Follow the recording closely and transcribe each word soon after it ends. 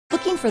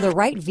Looking for the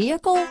right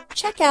vehicle?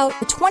 Check out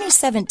the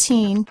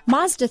 2017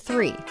 Mazda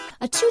 3.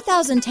 A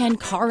 2010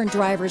 Car and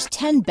Driver's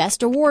 10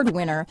 Best Award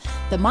winner,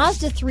 the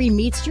Mazda 3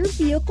 meets your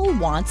vehicle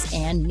wants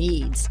and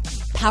needs.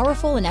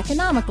 Powerful and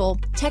economical,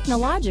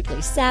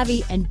 technologically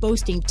savvy, and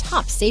boasting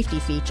top safety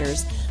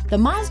features, the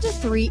Mazda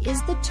 3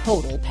 is the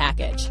total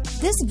package.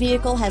 This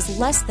vehicle has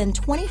less than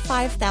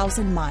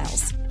 25,000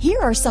 miles. Here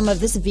are some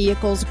of this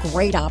vehicle's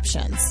great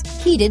options: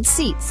 heated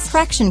seats,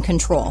 traction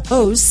control,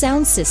 Bose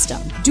sound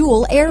system,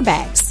 dual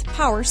airbags,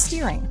 power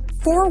steering,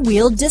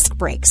 four-wheel disc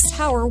brakes,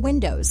 power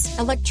windows,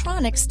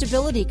 electronic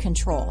stability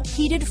control,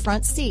 heated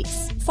front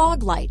seats,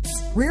 fog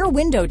lights, rear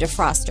window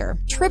defroster,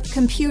 trip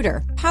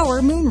computer, power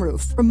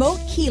moonroof, remote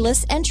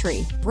keyless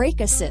entry, brake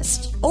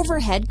assist,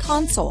 overhead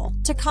console,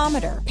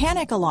 tachometer,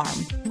 panic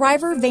alarm,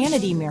 driver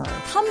vanity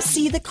mirror. Come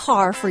see the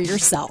car for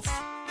yourself.